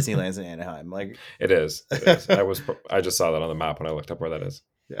pretty sure Disneyland's in Anaheim. Like, it is. I just saw that on the map when I looked up where that is.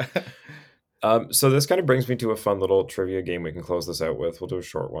 Yeah. So this kind of brings me to a fun little trivia game we can close this out with. We'll do a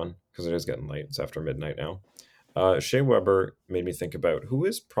short one because it is getting late. It's after midnight now. Shea Weber made me think about who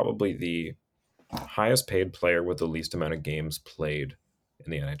is probably the highest paid player with the least amount of games played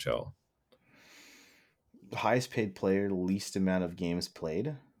in the NHL. Highest paid player, least amount of games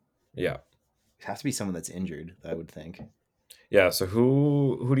played. Yeah. It has to be someone that's injured, I would think. Yeah, so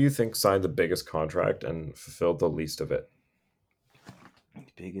who do you think signed the biggest contract and fulfilled the least of it?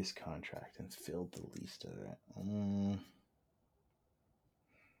 Biggest contract and filled the least of it.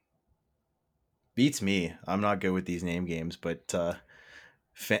 Beats me. I'm not good with these name games, but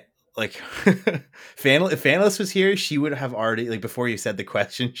if Fanless was here, she would have already, like, before you said the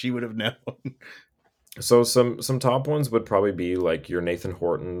question, she would have known. So some top ones would probably be like your Nathan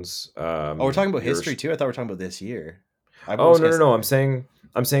Hortons. We're talking about history too. I thought we were talking about this year. No.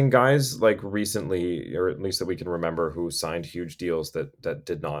 I'm saying guys like recently, or at least that we can remember, who signed huge deals that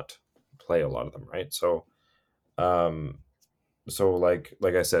did not play a lot of them, right? So, like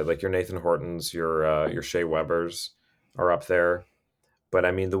I said, like your Nathan Hortons, your Shea Webers are up there, but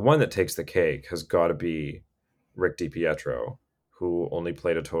I mean the one that takes the cake has got to be Rick DiPietro, who only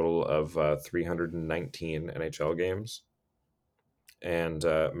played a total of 319 NHL games and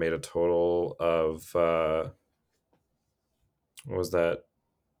made a total of what was that?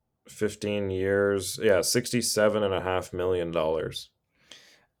 15 years. Yeah, $67.5 million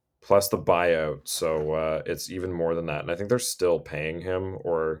plus the buyout. So it's even more than that. And I think they're still paying him,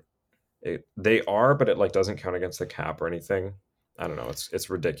 or they are, but it like doesn't count against the cap or anything. I don't know. It's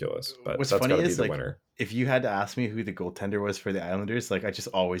ridiculous, but what's that's funny gotta is, be the like, winner. if you had to ask me who the goaltender was for the Islanders, like, I just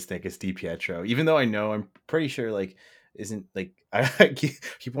always think it's DiPietro, even though I'm pretty sure, like, isn't, like, I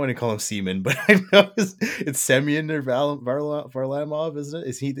keep wanting to call him Seaman, but I know it's Semyon or Varlamov, isn't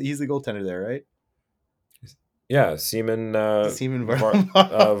it? He's the goaltender there, right? Yeah, Seaman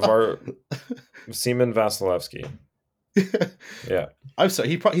Varlamov. Seaman Vasilevsky. Yeah. I'm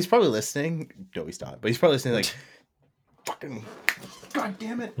sorry. He's probably listening. No, he's not. But he's probably listening. Like, fucking, god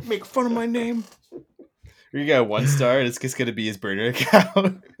damn it, make fun of my name. You got 1 star, and it's just gonna be his burner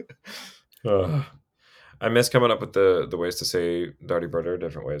account. I miss coming up with the ways to say Darty Birder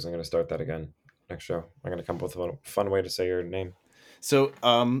different ways. I'm gonna start that again next show. I'm gonna come up with a fun way to say your name. So,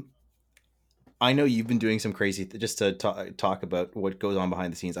 I know you've been doing some crazy just to talk about what goes on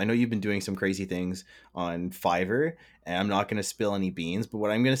behind the scenes. I know you've been doing some crazy things on Fiverr, and I'm not going to spill any beans, but what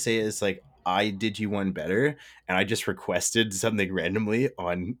I'm going to say is, like, I did you one better, and I just requested something randomly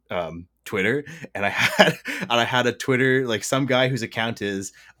on Twitter, and I had a Twitter, like, some guy whose account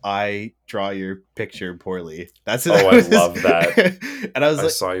is I draw your picture poorly. That's it. Oh, I love that. And I was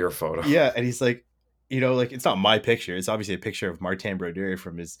like, saw your photo. Yeah, and he's like, like, it's not my picture. It's obviously a picture of Martin Brodeur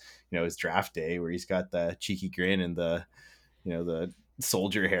from his, his draft day, where he's got the cheeky grin and the, the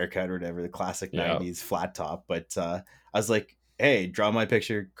soldier haircut or whatever, the classic 90s flat top. But I was like, hey, draw my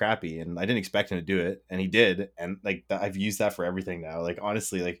picture crappy. And I didn't expect him to do it. And he did. And, like, I've used that for everything now. Like,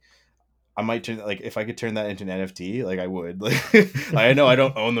 honestly, like, I might turn, like, if I could turn that into an NFT, like, I would. Like, I know I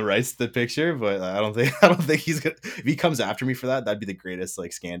don't own the rights to the picture, but I don't think he's gonna, if he comes after me for that, that'd be the greatest,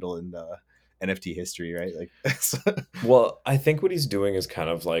 like, scandal in NFT history, right? Like, well, I think what he's doing is kind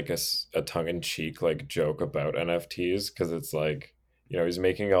of like a tongue-in-cheek, like, joke about NFTs, because it's like, he's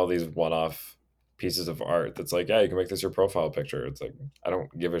making all these one-off pieces of art that's like, yeah, you can make this your profile picture. It's like, I don't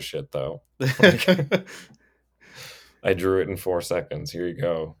give a shit though. Like, I drew it in 4 seconds. Here you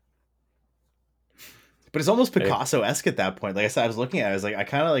go. But it's almost Picasso-esque at that point. Like I said, I was looking at it, I was like, I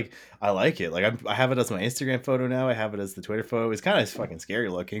kind of like, I like it. Like, I have it as my Instagram photo now. I have it as the Twitter photo. It's kind of fucking scary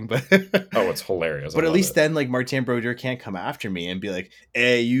looking, but oh, it's hilarious. But at least then, like, Martin Brodeur can't come after me and be like,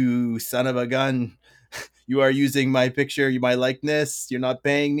 hey, you son of a gun, you are using my picture, my likeness, you're not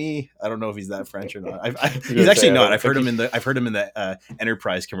paying me. I don't know if he's that French or not. He's actually not. I've heard him in the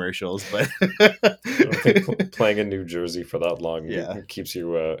Enterprise commercials, but I don't think playing in New Jersey for that long keeps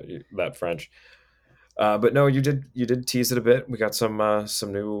you that French. But no, you did tease it a bit. We got some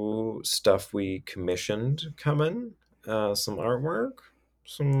new stuff we commissioned coming, some artwork,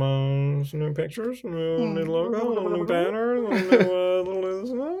 some new pictures, some new logo, new banner,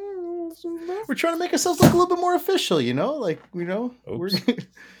 we're trying to make ourselves look a little bit more official, Oops.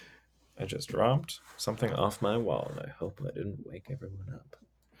 I just dropped something off my wall, and I hope I didn't wake everyone up.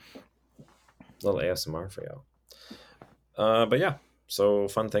 A little ASMR for y'all. But yeah, so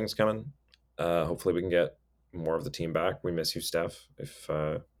fun things coming. Hopefully we can get more of the team back. We miss you, Steph. If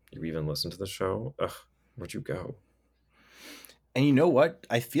you even listen to the show, where'd you go? And you know what?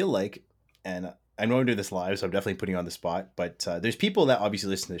 I feel like, and I know I'm doing this live, so I'm definitely putting you on the spot, but there's people that obviously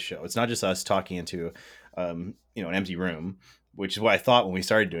listen to the show. It's not just us talking into, an empty room. which is what I thought when we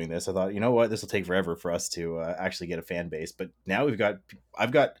started doing this. I thought, you know what, this will take forever for us to actually get a fan base. But now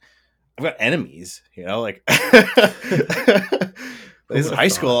I've got enemies. You know, like this is high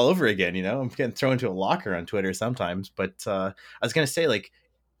school all over again. You know, I'm getting thrown into a locker on Twitter sometimes. But I was gonna say, like,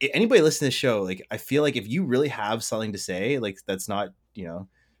 anybody listening to this show, like, I feel like if you really have something to say, like, that's not, you know,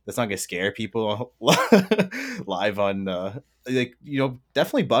 that's not gonna scare people live on like, you know,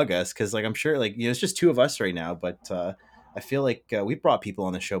 definitely bug us, because like I'm sure, like, you know, it's just two of us right now, but I feel like we brought people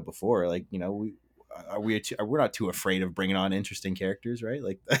on the show before, like, you know, we're not too afraid of bringing on interesting characters, right?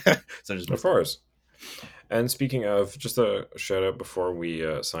 Like, so just of course. And speaking of, just a shout out before we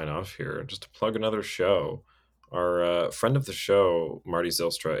sign off here, just to plug another show. Our friend of the show, Marty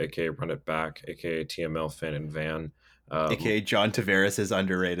Zylstra, aka Run It Back, aka TML Fan and Van, aka John Tavares is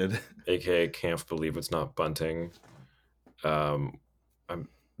underrated, aka Can't Believe It's Not Bunting.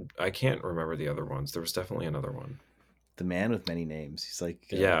 I can't remember the other ones. There was definitely another one. The man with many names. He's like,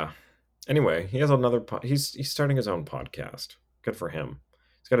 yeah. Anyway, he has another. He's starting his own podcast. Good for him.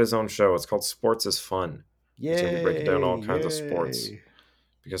 He's got his own show. It's called Sports is Fun. Yeah, he's gonna be breaking down all kinds of sports,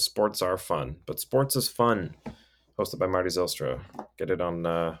 because sports are fun. But Sports is Fun, hosted by Marty Zylstra. Get it on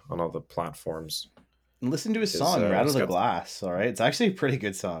all the platforms. Listen to his song "Rattle the Glass." All right, it's actually a pretty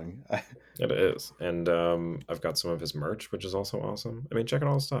good song. It is, and I've got some of his merch, which is also awesome. I mean, check out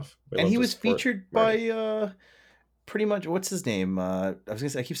all the stuff. And he was featured by pretty much, what's his name? I was gonna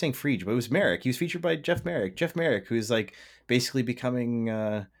say, I keep saying Frege, but it was Merrick. He was featured by Jeff Merrick. Jeff Merrick, who's like basically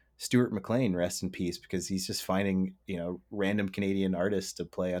becoming Stuart McLean, rest in peace, because he's just finding, you know, random Canadian artists to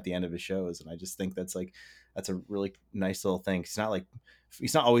play at the end of his shows, and I just think that's a really nice little thing.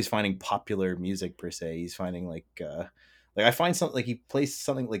 He's not always finding popular music per se. He's finding like I find something, like he plays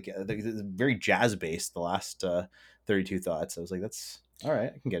something like very jazz based. The last 32 Thoughts, I was like, that's all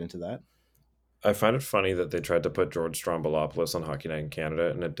right, I can get into that. I find it funny that they tried to put George Stroumboulopoulos on Hockey Night in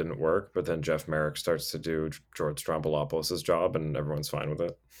Canada and it didn't work, but then Jeff Merrick starts to do George Stroumboulopoulos' job and everyone's fine with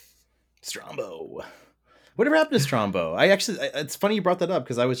it. Strombo. Whatever happened to Strombo? It's funny you brought that up,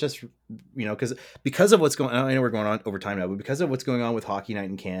 because I was just, you know, because of what's going on. I know we're going on over time now, but because of what's going on with Hockey Night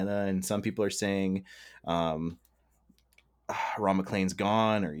in Canada, and some people are saying Ron McLean's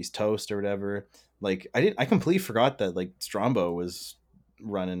gone, or he's toast, or whatever. Like, I completely forgot that, like, Strombo was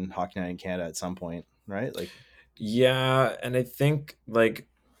running Hockey Night in Canada at some point, right? Like, yeah, and I think like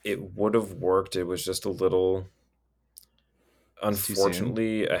it would have worked. It was just a little,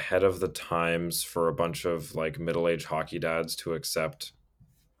 unfortunately, ahead of the times for a bunch of like middle-aged hockey dads to accept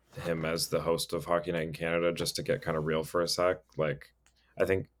him as the host of Hockey Night in Canada, just to get kind of real for a sec. Like, I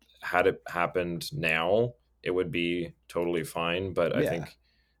think had it happened now, it would be totally fine. But I think,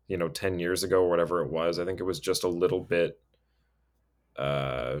 you know, 10 years ago or whatever it was, I think it was just a little bit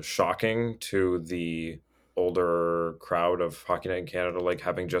shocking to the older crowd of Hockey Night in Canada, like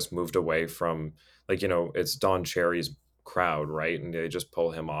having just moved away from, like, you know, it's Don Cherry's crowd, right? And they just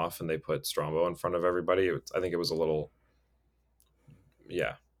pull him off and they put Strombo in front of everybody. I think it was a little,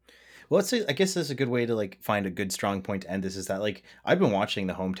 yeah. Well, I guess that's a good way to like find a good strong point to end this, is that like I've been watching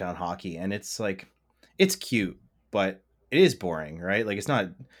the hometown hockey, and it's like, it's cute, but it is boring, right? Like, it's not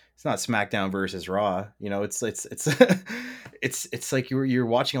SmackDown versus Raw, you know. It's it's like you're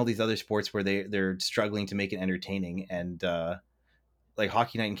watching all these other sports where they're struggling to make it entertaining, and like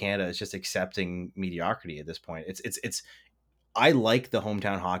Hockey Night in Canada is just accepting mediocrity at this point. It's I like the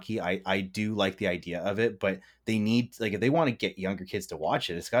hometown hockey. I do like the idea of it, but they need, like, if they want to get younger kids to watch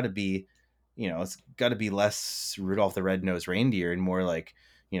it, it's got to be, you know, it's got to be less Rudolph the Red-Nosed Reindeer and more like,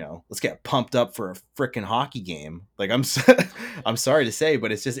 you know, let's get pumped up for a freaking hockey game. Like, I'm sorry to say,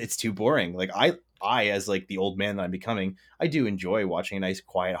 but it's too boring. Like, I as like the old man that I'm becoming, I do enjoy watching a nice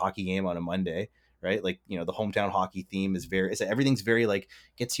quiet hockey game on a Monday, right? Like, you know, the hometown hockey theme is everything's very like,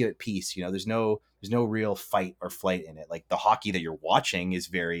 gets you at peace. You know, there's no real fight or flight in it. Like, the hockey that you're watching is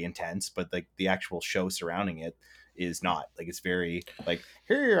very intense, but like the actual show surrounding it is not. Like, it's very like,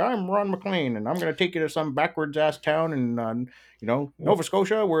 here, I'm Ron McLean and I'm going to take you to some backwards ass town in you know, Nova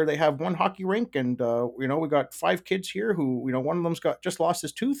Scotia, where they have one hockey rink, and you know, we got 5 kids here who, you know, one of them's just lost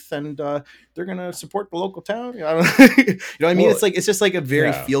his tooth, and they're going to support the local town. You know, you know what I mean? Well, it's just like a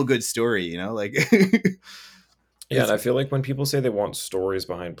very feel good story, you know, like. Yeah, and I feel like when people say they want stories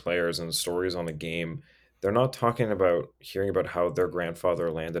behind players and stories on a game, they're not talking about hearing about how their grandfather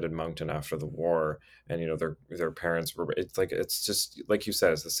landed in Moncton after the war, and, you know, their parents were. It's like, it's just like you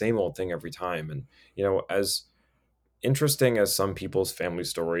said, it's the same old thing every time. And, you know, as interesting as some people's family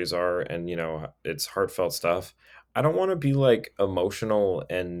stories are, and, you know, it's heartfelt stuff, I don't want to be like emotional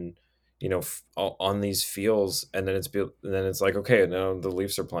and, you know, on these feels, and then it's like, okay, now the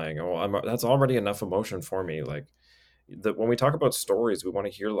Leafs are playing. Oh, that's already enough emotion for me. Like, when we talk about stories, we want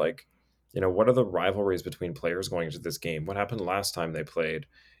to hear like, what are the rivalries between players going into this game? What happened last time they played?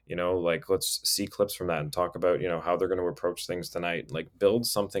 Like let's see clips from that and talk about, how they're going to approach things tonight. Like build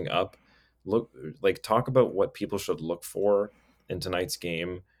something up, talk about what people should look for in tonight's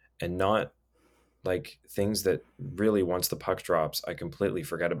game, and not like things that really, once the puck drops, I completely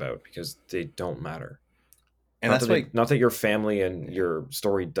forget about because they don't matter. And not that your family and your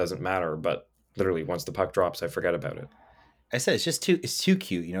story doesn't matter, but literally once the puck drops, I forget about it. I said it's too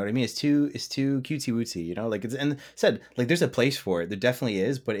cute, you know what I mean? It's too cutesy wootsy, like there's a place for it. There definitely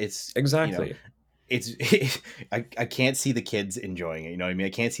is, but it's exactly. I can't see the kids enjoying it, you know what I mean? I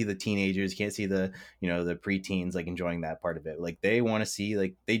can't see the teenagers, can't see the the preteens like enjoying that part of it. Like they want to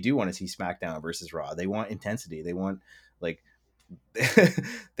see they do want to see SmackDown versus Raw. They want intensity. They want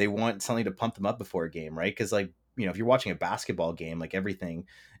they want something to pump them up before a game, right? Because if you're watching a basketball game, like everything's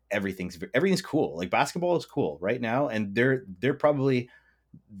cool. Like basketball is cool right now, and they're probably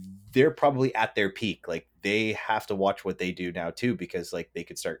at their peak. Like they have to watch what they do now too, because they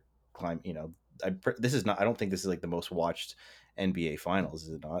could start climbing. I don't think this is the most watched NBA finals, is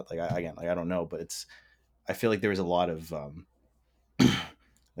it not? I don't know, but I feel like there was a lot of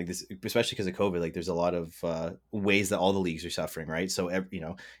this, especially because of COVID, there's a lot of ways that all the leagues are suffering, right? So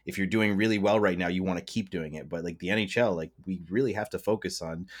if you're doing really well right now, you want to keep doing it, but the NHL, we really have to focus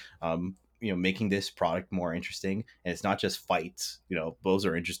on making this product more interesting. And it's not just fights, those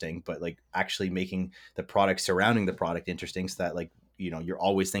are interesting, but actually making the product surrounding the product interesting, so that you're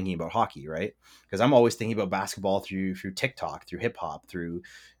always thinking about hockey, right? Because I'm always thinking about basketball through TikTok, through hip hop, through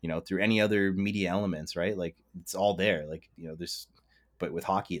any other media elements, right? It's all there. But with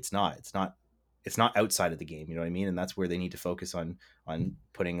hockey, it's not outside of the game, you know what I mean? And that's where they need to focus on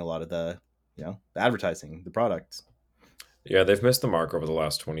putting a lot of the the advertising, the products. Yeah, they've missed the mark over the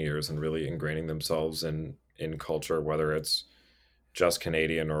last 20 years and really ingraining themselves in culture, whether it's just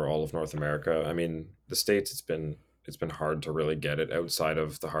Canadian or all of North America. I mean, the States, it's been hard to really get it outside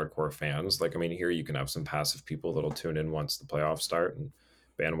of the hardcore fans. Here you can have some passive people that'll tune in once the playoffs start, and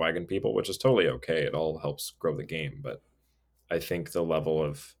bandwagon people, which is totally okay. It all helps grow the game, but I think the level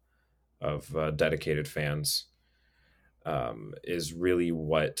of dedicated fans is really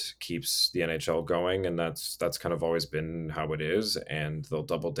what keeps the NHL going, and that's kind of always been how it is. And they'll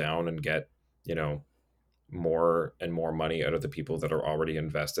double down and get more and more money out of the people that are already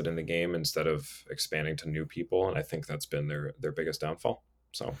invested in the game, instead of expanding to new people. And I think that's been their biggest downfall.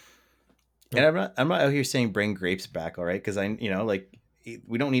 So, and I'm not out here saying bring grapes back, all right? Because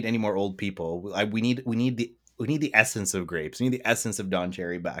we don't need any more old people. We need the essence of grapes. We need the essence of Don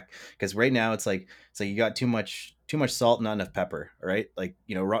Cherry back, because right now it's you got too much salt, not enough pepper. All right,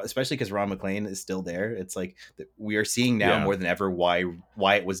 especially because Ron McLean is still there. It's we are seeing now more than ever why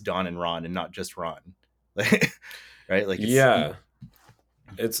it was Don and Ron and not just Ron. Right?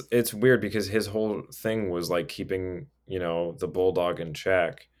 It's weird, because his whole thing was keeping the bulldog in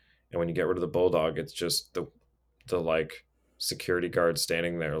check, and when you get rid of the bulldog, it's just the security guard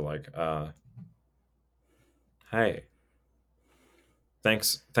standing there hey,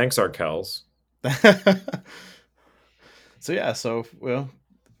 thanks Arkells. So we'll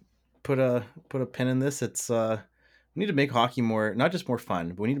put a pin in this. It's we need to make hockey more, not just more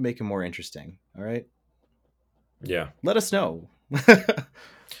fun, but we need to make it more interesting. All right. Yeah. Let us know.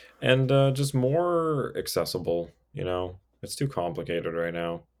 And just more accessible. It's too complicated right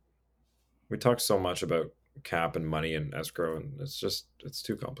now. We talk so much about cap and money and escrow, and it's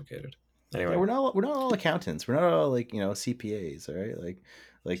too complicated. Anyway, yeah, we're not all accountants. We're not all CPAs. All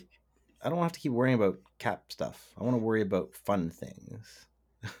right. I don't have to keep worrying about cap stuff. I want to worry about fun things.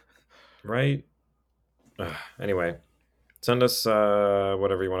 Right. Anyway, send us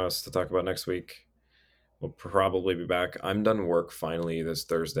whatever you want us to talk about next week. We'll probably be back. I'm done work finally this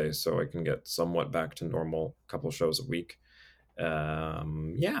Thursday, so I can get somewhat back to normal, a couple shows a week.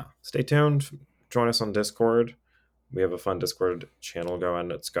 Yeah, stay tuned. Join us on Discord. We have a fun Discord channel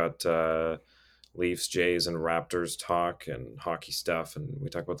going. It's got Leafs, Jays, and Raptors talk and hockey stuff, and we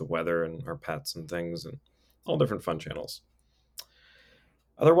talk about the weather and our pets and things, and all different fun channels.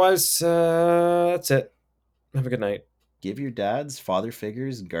 Otherwise, that's it. Have a good night. Give your dads, father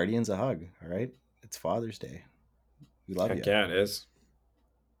figures, guardians a hug. All right. It's Father's Day. We love you. Yeah, it is.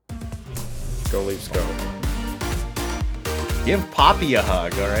 Go Leafs, go. Give Poppy a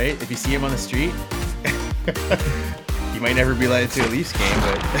hug, all right? If you see him on the street, you might never be let into a Leafs game,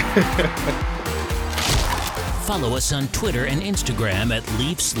 but... Follow us on Twitter and Instagram at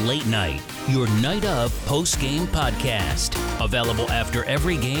Leafs Late Night, your night of post-game podcast. Available after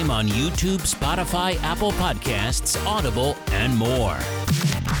every game on YouTube, Spotify, Apple Podcasts, Audible, and more.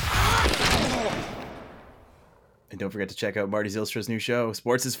 And don't forget to check out Marty Zylstra's new show,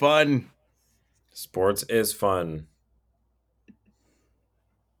 Sports is Fun. Sports is fun.